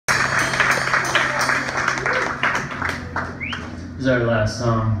This is our last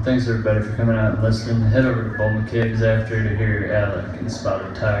song. Thanks everybody for coming out and listening. Head over to Bowman Kegs after to hear Alec and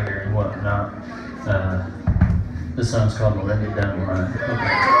Spotted Tiger and whatnot. This song's called Melinda Down the Line.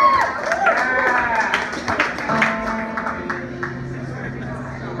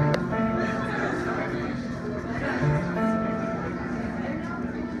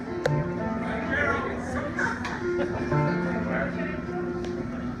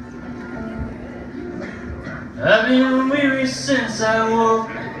 I've been weary since I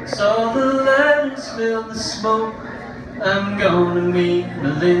woke, saw the light and smelled the smoke. I'm gonna meet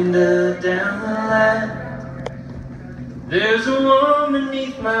Melinda down the line. There's a woman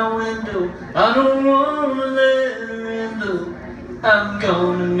beneath my window, I don't wanna let her in though. I'm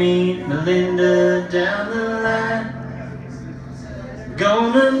gonna meet Melinda down the line.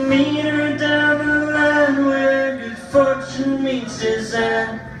 Gonna meet her down the line where good fortune meets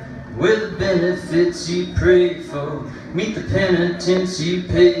design. Where the benefits you pray for meet the penitence you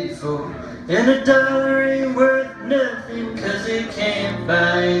pay for. And a dollar ain't worth nothing 'cause it can't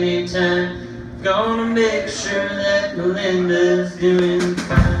buy any time. Gonna make sure that Melinda's doing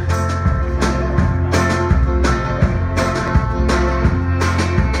fine.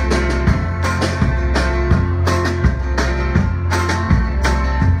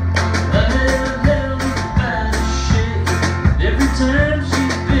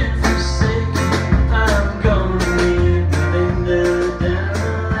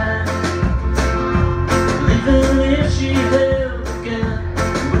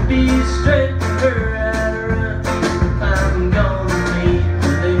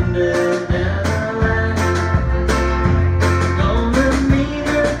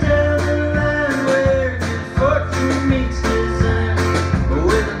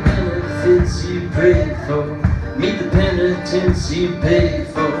 Meet the penitence you pay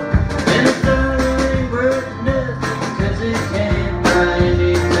for. And a dollar ain't worth nothing 'cause it can't buy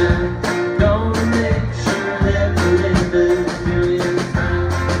any time. Gonna make sure that Melinda's doing fine.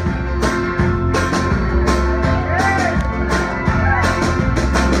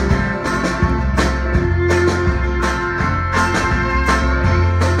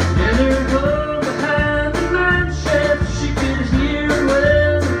 In her home behind the mine shaft, she could hear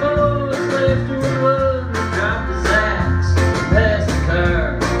when the boys left her alone.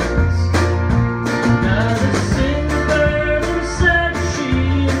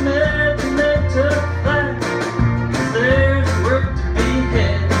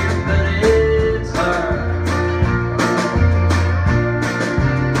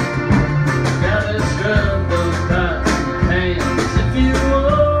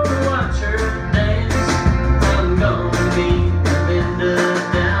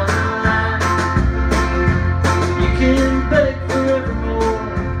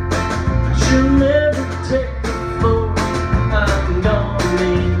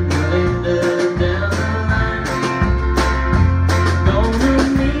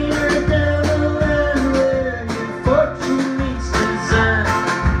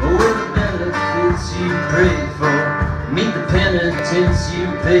 Meet the penitence you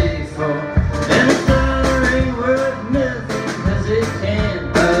pay for. And a dollar ain't worth nothing 'cause it can't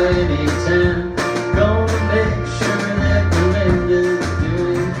buy any time. Gonna make sure that Melinda's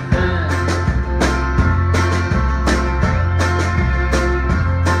doing fine.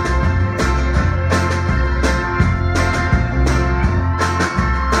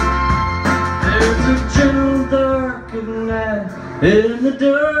 There's a gentle dark of night, in the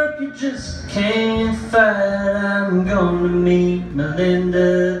dark you just can't fight. I'm gonna meet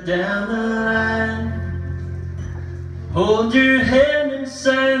Melinda down the line. Hold your hand and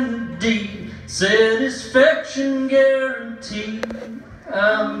sign the deed, satisfaction guaranteed.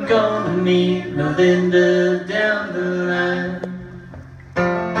 I'm gonna meet Melinda down the line.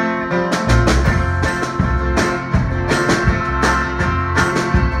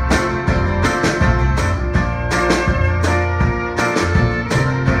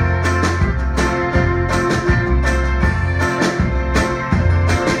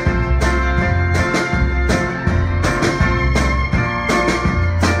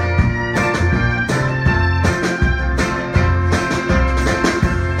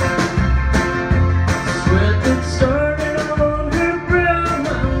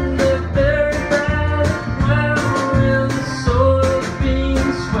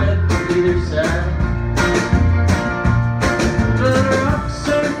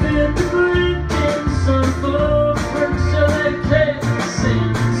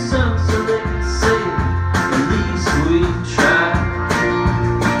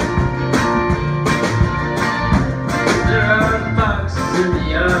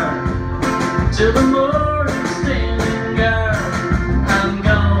 Till the morning standing guard.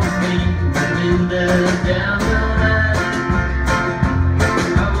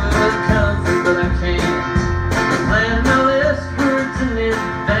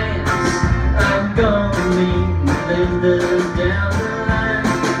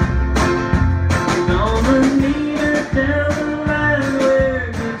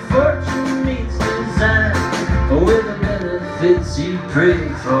 pray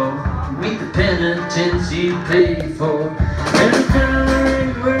for, meet the penitence you pay for. And the time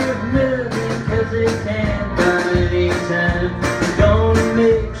ain't worth nothing 'cause they can't